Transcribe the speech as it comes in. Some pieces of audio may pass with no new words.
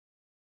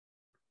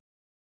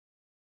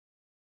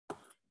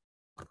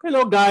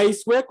Hello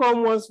guys,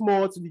 welcome once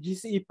more to the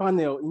GCE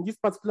panel. In this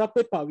particular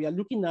paper, we are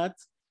looking at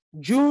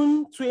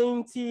June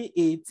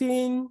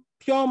 2018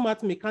 Pure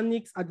Math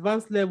Mechanics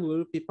Advanced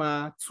Level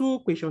Paper 2,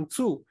 Question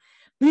 2.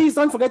 Please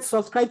don't forget to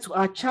subscribe to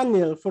our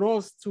channel for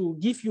us to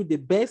give you the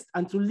best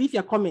and to leave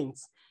your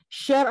comments.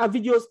 Share our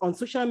videos on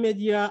social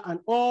media and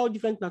all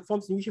different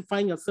platforms in which you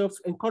find yourself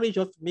to encourage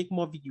us to make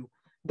more video.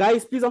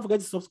 Guys, please don't forget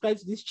to subscribe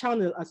to this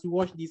channel as you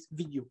watch this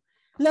video.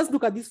 Let's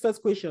look at this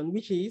first question,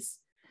 which is,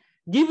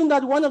 given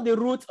that one of the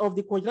roots of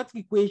the quadratic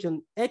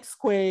equation x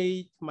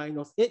squared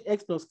minus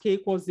 8x plus k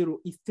equals 0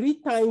 is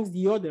 3 times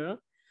the other,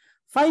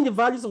 find the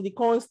values of the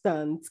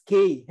constant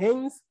k.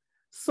 Hence,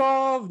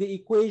 solve the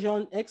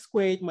equation x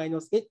squared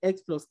minus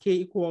 8x plus k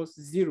equals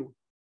 0.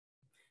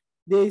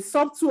 The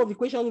sub-2 of the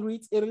equation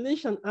reads, a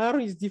relation R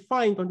is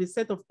defined on the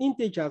set of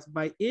integers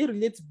by A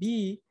relates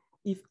B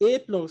if A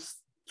plus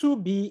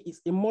 2B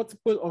is a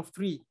multiple of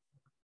 3.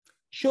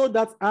 Show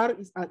that R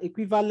is an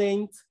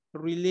equivalent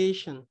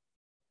relation.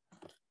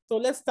 So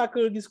let's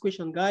tackle this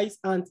question, guys.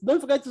 And don't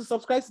forget to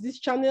subscribe to this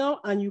channel,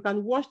 and you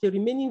can watch the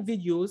remaining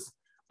videos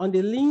on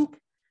the link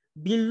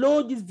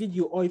below this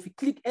video, or if you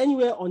click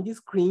anywhere on this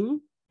screen,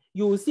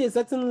 you will see a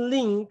certain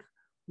link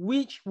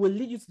which will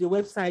lead you to the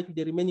website with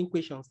the remaining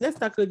questions. Let's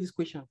tackle this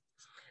question.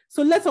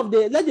 So let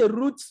the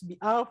roots be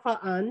alpha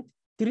and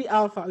 3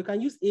 alpha. You can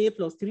use A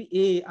plus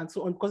 3A and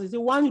so on, because it's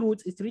one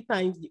root is 3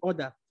 times the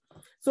other.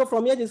 So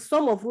from here, the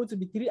sum of roots will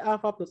be 3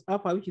 alpha plus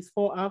alpha, which is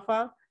 4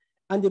 alpha.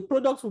 And the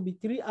product will be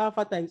 3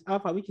 alpha times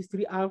alpha, which is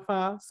 3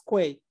 alpha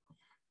squared.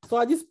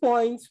 So at this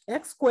point,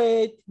 x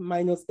squared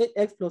minus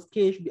 8x plus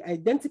k should be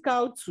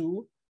identical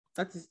to,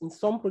 that is in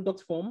sum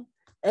product form,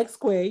 x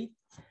squared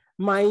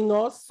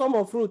minus sum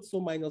of roots,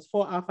 so minus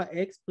 4 alpha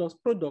x plus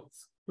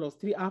products plus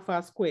 3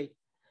 alpha squared.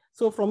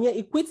 So from here,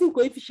 equating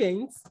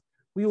coefficients,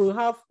 we will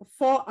have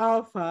 4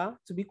 alpha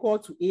to be equal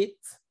to 8.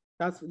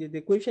 That's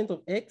the coefficient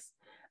of x.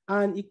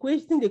 And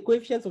equating the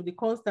coefficients of the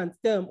constant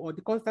term or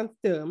the constant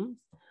terms,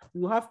 we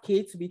will have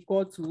k to be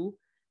equal to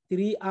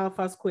 3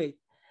 alpha squared.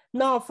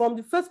 Now, from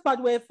the first part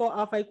where 4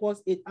 alpha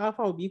equals 8,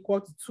 alpha will be equal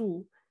to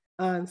 2.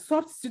 And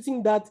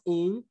substituting that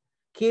in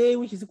k,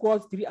 which is equal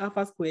to 3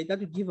 alpha squared, that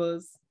will give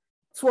us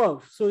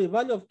 12. So the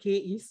value of k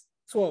is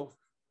 12.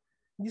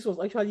 This was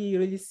actually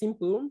really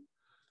simple.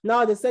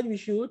 Now they said we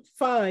should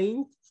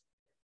find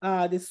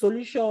the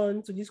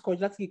solution to this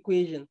quadratic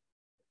equation.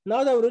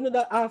 Now that we know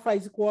that alpha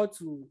is equal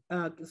to,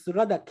 so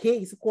rather k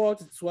is equal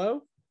to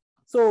 12.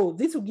 So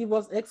this will give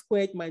us x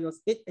squared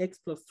minus 8x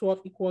plus 12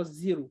 equals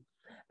 0.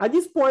 At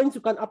this point, you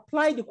can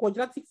apply the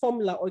quadratic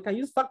formula, or you can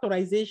use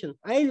factorization.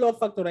 I love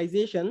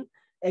factorization,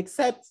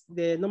 except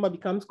the number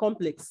becomes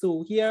complex.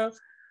 So here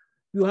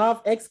you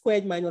have x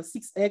squared minus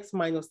 6x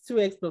minus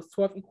 2x plus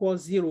 12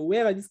 equals 0.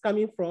 Where are these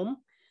coming from?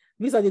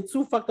 These are the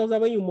two factors that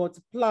when you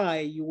multiply,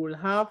 you will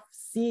have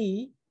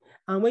c,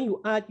 and when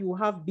you add, you will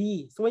have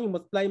b. So when you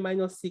multiply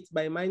minus 6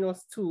 by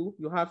minus 2,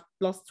 you have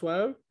plus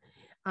 12.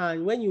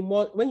 And when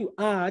you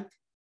add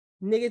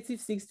negative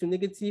 6 to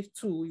negative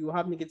 2, you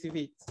have negative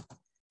 8.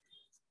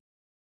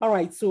 All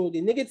right, so the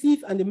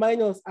negative and the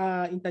minus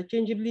are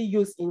interchangeably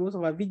used in most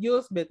of our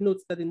videos, but note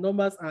that the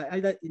numbers are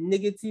either a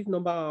negative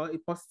number or a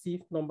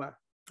positive number.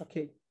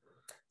 Okay,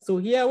 so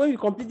here when we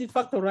completely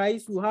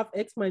factorize, we have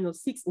x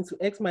minus 6 into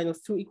x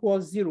minus 2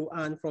 equals 0.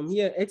 And from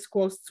here, x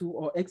equals 2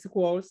 or x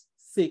equals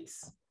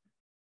 6.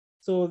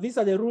 So these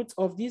are the roots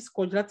of this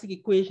quadratic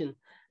equation.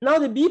 Now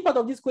the B part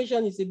of this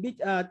question is a bit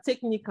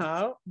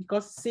technical,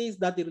 because it says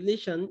that the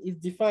relation is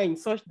defined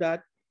such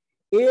that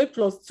A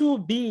plus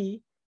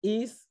 2B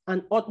is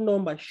an odd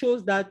number,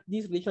 shows that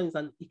this relation is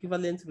an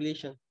equivalent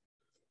relation.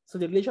 So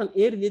the relation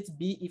A relates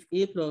B if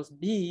A plus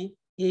B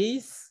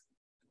is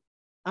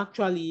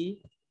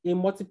actually a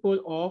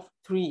multiple of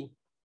 3.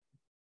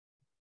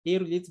 A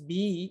relates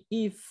B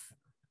if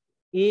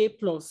A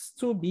plus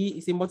 2B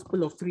is a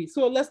multiple of 3.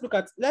 So let's look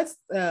at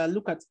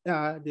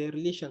the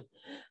relation.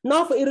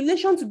 Now, for a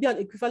relation to be an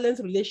equivalent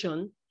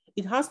relation,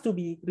 it has to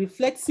be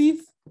reflexive,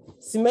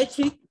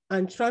 symmetric,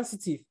 and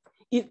transitive.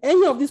 If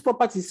any of these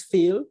properties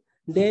fail,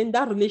 then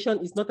that relation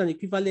is not an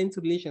equivalent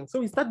relation. So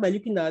we start by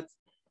looking at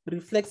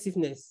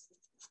reflexiveness.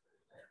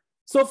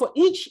 So for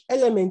each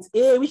element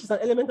A, which is an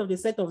element of the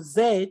set of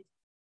Z,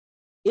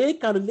 A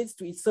can relate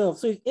to itself.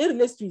 So if A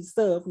relates to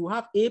itself, we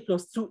have A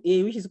plus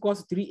 2A, which is equal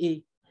to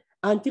 3A.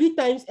 And 3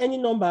 times any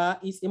number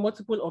is a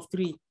multiple of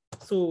 3.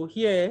 So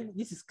here,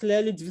 this is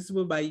clearly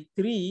divisible by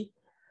 3,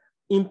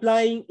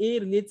 implying A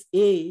relates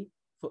A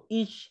for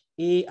each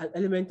A, an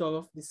element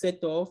of the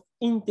set of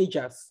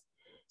integers.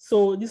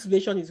 So this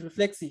relation is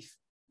reflexive.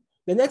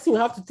 The next thing we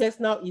have to test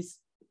now is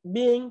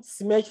being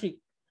symmetric.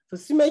 For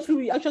symmetry,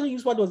 we actually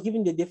use what was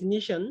given the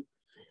definition.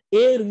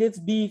 A relates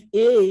B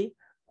if A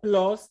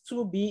plus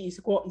 2B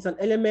is an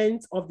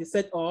element of the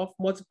set of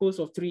multiples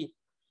of 3.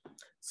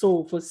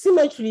 So for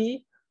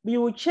symmetry, we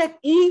will check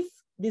if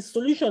the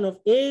solution of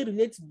A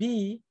relates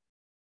B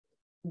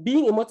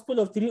being a multiple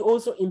of 3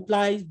 also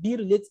implies B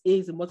relates A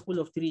is a multiple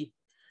of 3.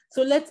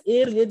 So let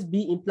A relates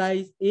B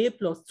implies A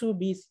plus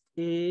 2B is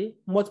a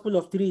multiple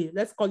of 3.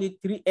 Let's call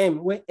it 3m,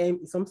 where m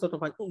is some sort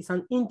of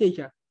an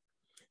integer.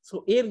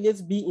 So A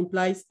relates B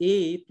implies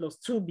A plus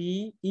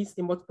 2B is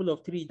a multiple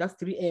of 3. That's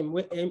 3M,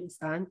 where M is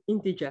an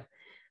integer.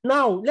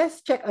 Now,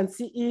 let's check and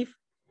see if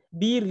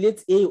B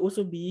relates A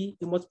also be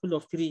a multiple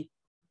of 3.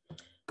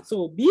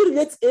 So B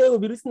relates A will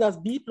be written as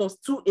B plus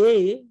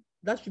 2A.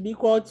 That should be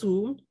equal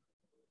to,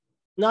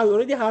 now we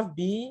already have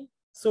B,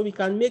 so we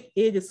can make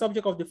A the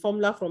subject of the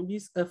formula from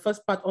this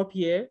first part up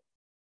here.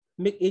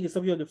 Make A the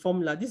subject of the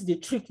formula. This is the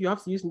trick you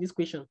have to use in this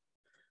question.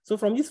 So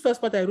from this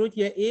first part I wrote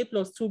here, A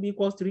plus 2B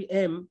equals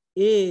 3M.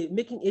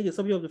 Making A the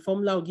subject of the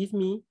formula will give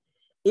me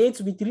A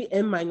to be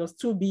 3M minus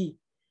 2B.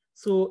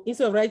 So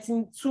instead of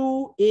writing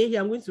 2A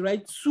here, I'm going to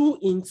write 2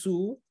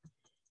 into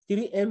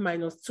 3M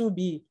minus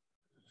 2B.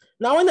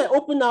 Now when I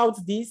open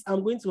out this,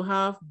 I'm going to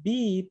have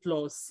B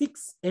plus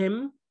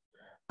 6M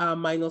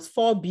minus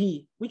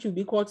 4B, which will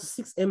be equal to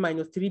 6M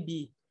minus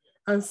 3B.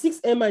 And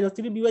 6M minus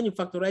 3B, when you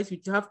factorize, you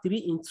have 3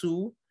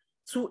 into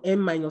 2M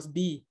minus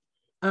B.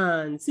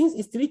 And since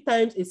it's 3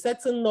 times a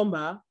certain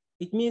number,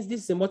 it means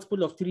this is a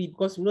multiple of 3,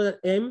 because you know that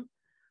M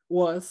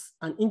was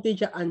an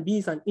integer and B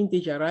is an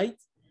integer, right?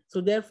 So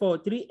therefore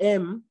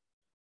 3M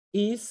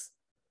is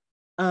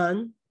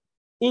an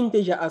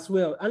integer as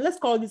well. And let's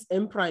call this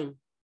M prime.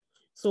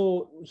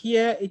 So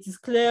here it is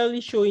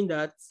clearly showing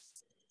that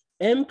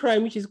M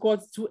prime, which is equal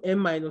to 2M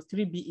minus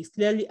 3B, is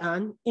clearly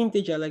an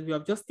integer, like we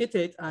have just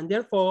stated, and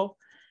therefore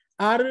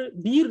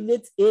B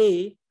relates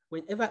A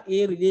whenever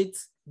A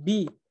relates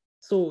B.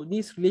 So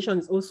this relation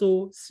is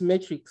also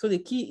symmetric. So the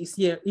key is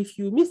here. If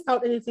you missed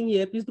out anything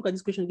here, please look at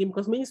this question again,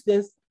 because many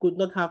students could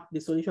not have the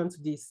solution to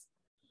this.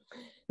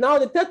 Now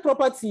the third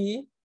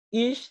property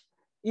is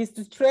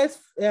to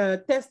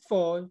test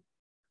for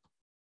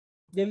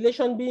the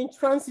relation being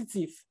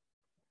transitive.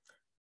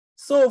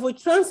 So for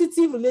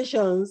transitive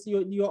relations,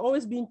 you're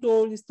always being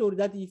told the story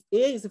that if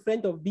A is a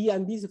friend of B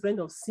and B is a friend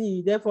of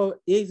C, therefore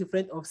A is a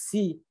friend of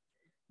C.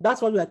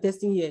 That's what we are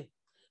testing here.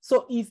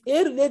 So if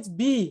A relates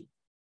B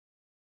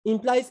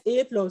implies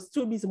A plus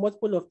 2B is a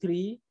multiple of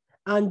 3,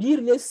 and B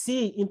relates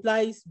C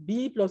implies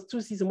B plus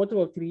 2C is a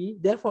multiple of 3,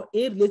 therefore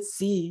A relates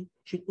C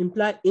should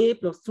imply A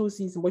plus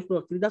 2C is a multiple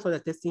of 3. That's what we're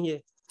testing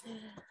here.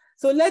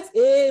 So let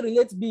A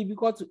relates B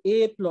equal to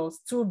A plus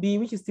 2B,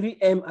 which is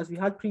 3M, as we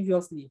had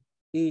previously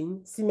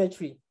in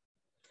symmetry.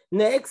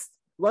 Next,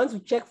 once we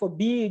check for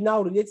B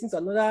now relating to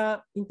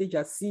another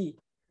integer C.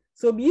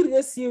 So B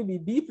relates C will be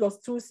B plus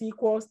 2C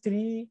equals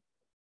 3.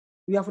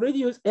 We have already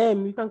used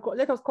M. You can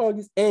let us call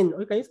this N, or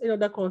you can use any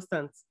other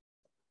constant.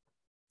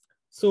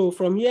 So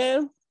from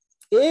here,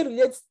 A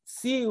relates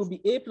C will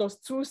be A plus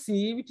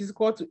 2C, which is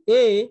equal to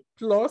A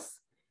plus.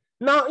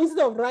 Now,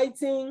 instead of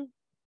writing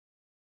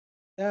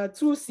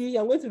 2C,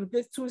 I'm going to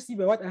replace 2C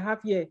by what I have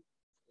here.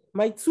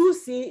 My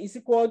 2C is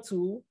equal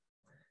to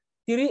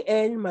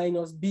 3N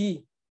minus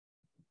B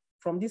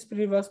from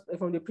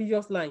the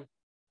previous line.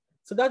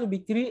 So that will be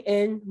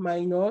 3N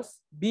minus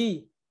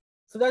B.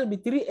 So that will be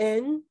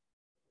 3N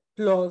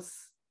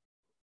plus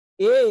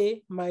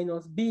A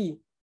minus B.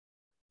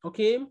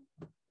 Okay.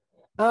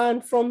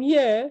 And from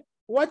here,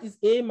 what is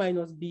A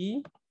minus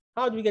B?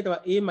 How do we get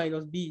our A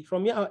minus B?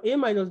 From here, our A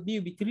minus B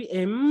will be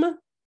 3M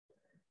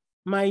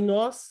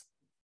minus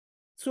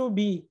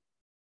 2B.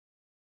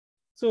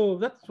 So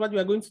that's what we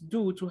are going to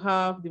do to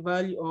have the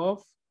value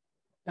of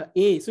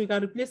A. So you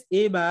can replace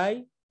A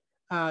by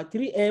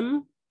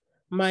 3M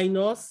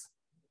minus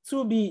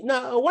 2B.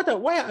 Now,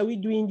 why are we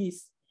doing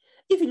this?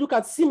 If you look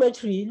at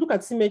symmetry,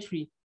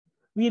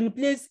 we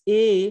replace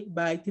A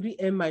by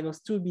 3M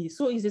minus 2B.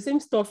 So it's the same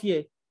stuff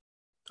here.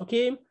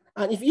 Okay.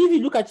 And if you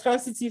look at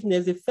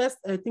transitiveness, the first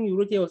thing you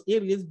wrote here was A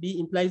relates B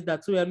implies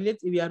that. So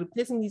we are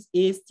replacing this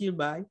A still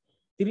by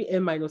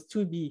 3M minus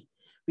 2B.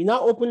 We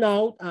now open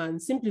out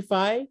and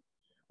simplify.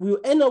 We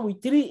will end up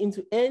with 3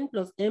 into N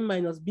plus M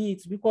minus B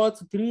to be equal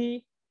to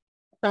 3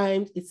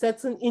 times a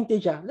certain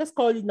integer. Let's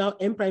call it now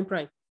M prime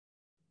prime,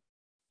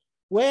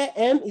 where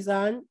M is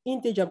an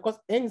integer, because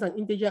N is an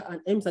integer and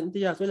M is an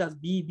integer as well as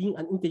B being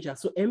an integer.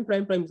 So M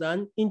prime prime is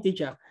an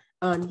integer.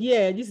 And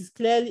here, this is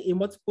clearly a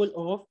multiple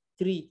of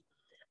 3.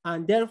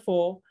 And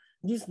therefore,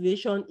 this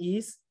relation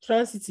is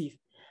transitive.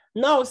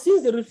 Now,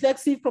 since the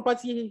reflexive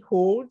property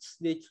holds,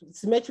 the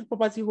symmetric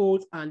property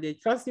holds, and the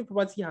transitive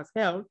property has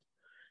held,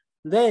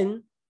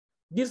 then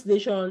this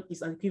relation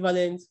is an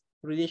equivalent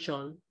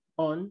relation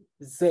on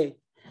Z.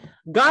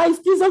 Guys,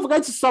 please don't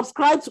forget to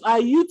subscribe to our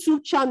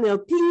YouTube channel.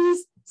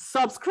 Please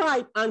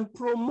subscribe and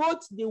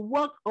promote the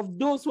work of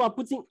those who are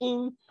putting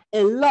in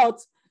a lot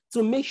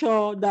to make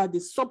sure that they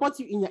support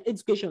you in your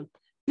education.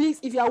 Please,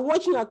 if you are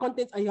watching our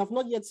content and you have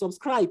not yet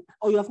subscribed,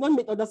 or you have not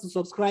made others to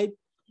subscribe,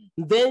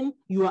 then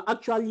you are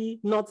actually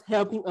not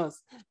helping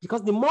us,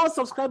 because the more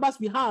subscribers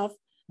we have,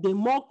 the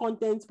more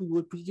content we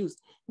will produce.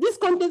 This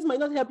content might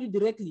not help you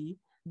directly.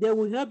 They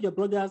will help your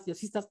brothers, your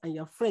sisters, and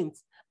your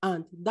friends,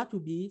 and that will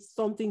be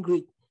something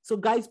great. So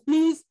guys,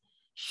 please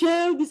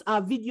share these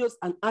videos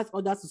and ask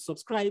others to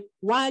subscribe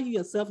while you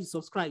yourself is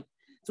subscribed,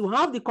 to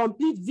have the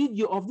complete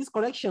video of these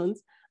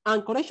corrections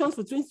and corrections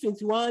for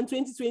 2021,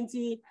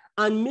 2020,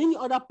 and many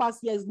other past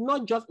years,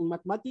 not just in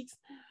mathematics.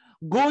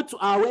 go to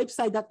our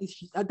website that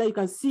you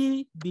can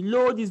see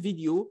below this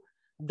video,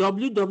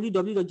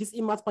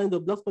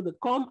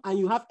 www.gcemathspanel.blogspot.com, and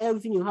you have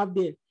everything you have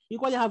there. You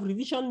can have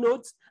revision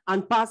notes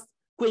and past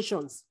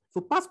questions.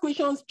 For past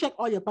questions, check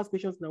all your past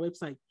questions on our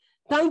website.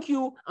 Thank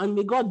you, and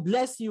may God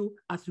bless you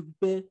as you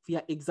prepare for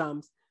your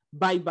exams.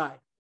 Bye-bye.